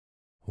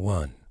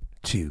1,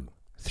 2,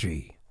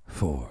 3,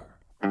 4.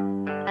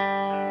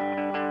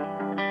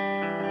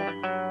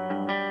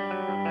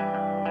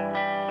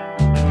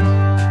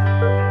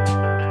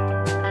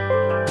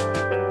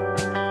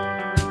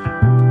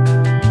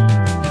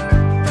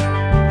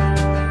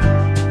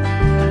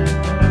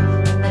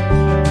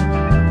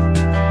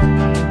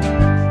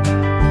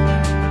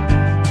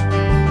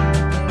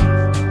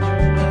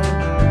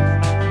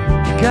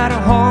 Got a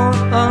heart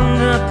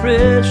under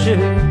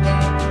pressure,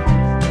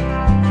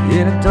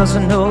 and it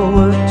doesn't know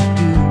what to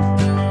do.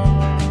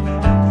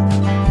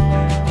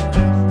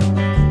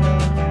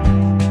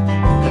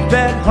 But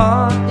that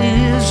heart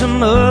is a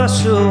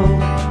muscle,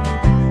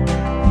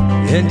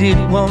 and it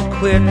won't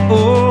quit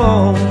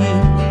on you.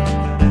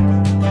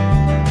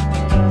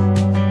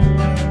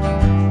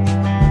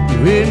 You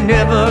ain't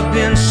never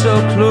been so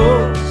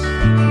close,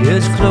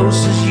 as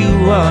close as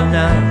you are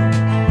now,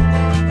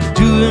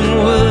 doing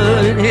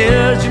what it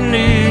is you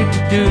need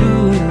to do.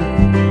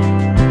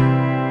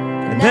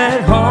 And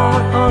that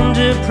heart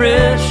under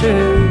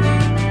pressure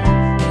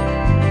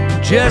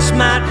just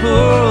might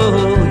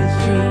pull you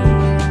through.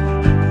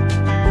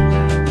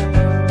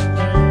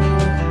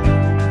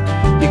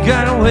 You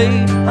got a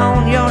weight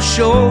on your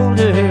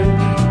shoulder,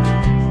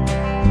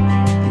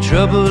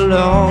 trouble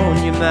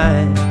on your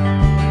mind,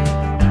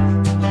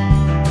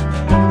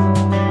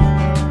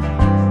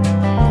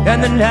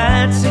 and the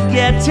nights are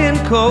getting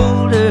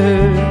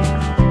colder,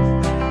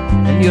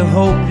 and you're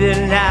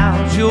hoping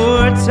now's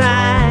your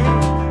time.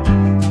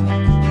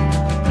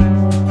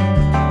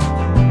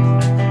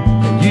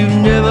 And you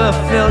never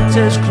felt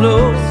as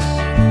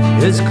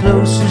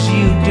close as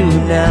you do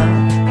now,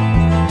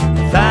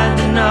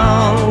 finding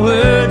all the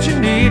words you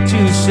need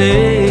to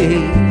say.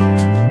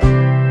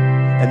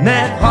 And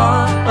that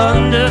heart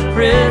under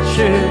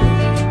pressure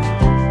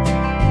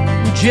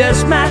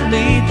just might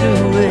lead the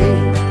way.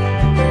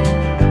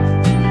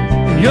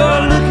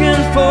 You're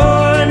looking for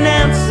an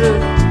answer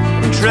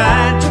and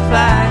trying to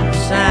find a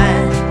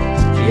sign.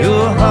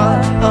 Your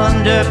heart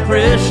under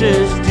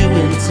pressure's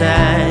doing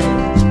time.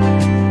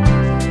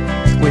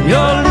 When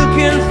you're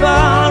looking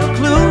for a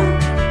clue,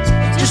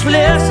 just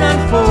listen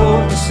for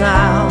the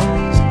sound,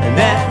 and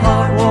that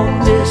heart won't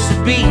miss a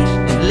beat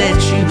and let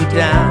you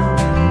down.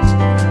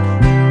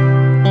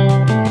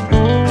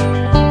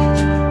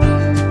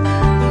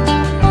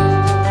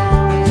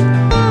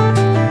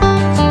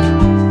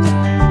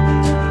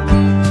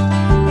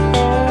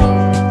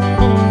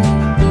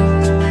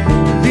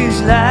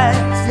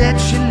 That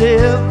you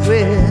live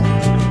with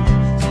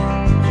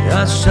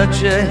are such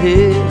a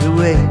heavy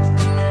weight,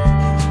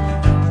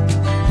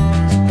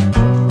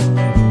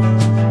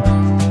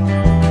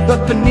 but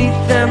beneath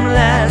them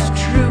lies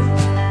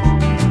truth,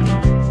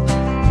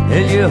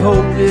 and you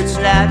hope it's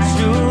not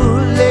too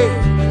late.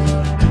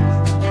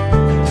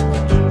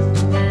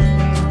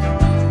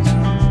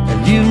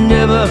 And you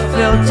never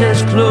felt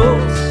as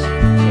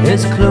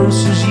close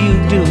as you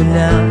do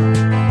now,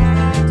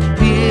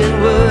 being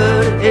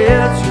what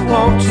else you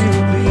want to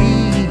be.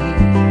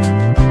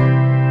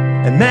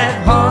 And that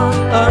heart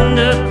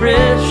under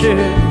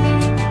pressure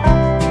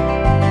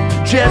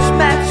just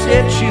might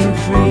set you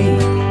free.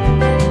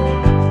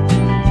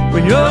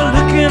 When you're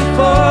looking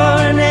for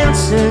an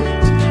answer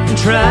and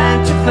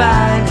trying to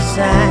find a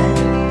sign,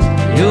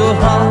 your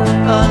heart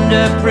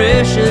under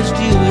pressure's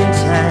doing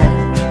time.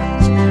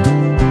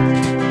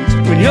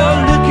 When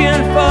you're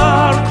looking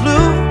for a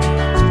clue,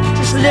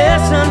 just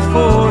listen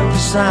for the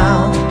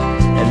sound,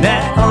 and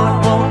that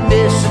heart won't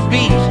miss a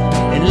beat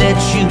and let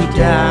you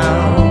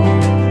down.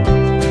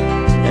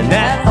 And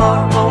that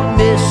heart won't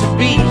miss a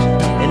beat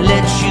and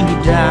let you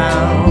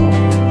down.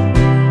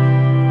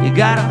 You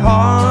got a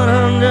heart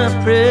under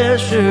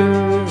pressure,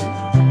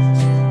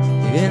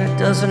 and it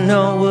doesn't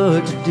know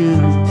what to do.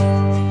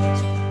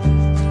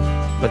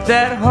 But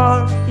that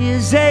heart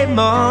is a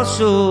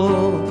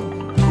muscle,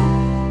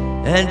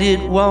 and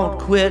it won't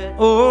quit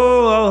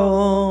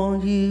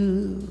on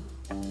you.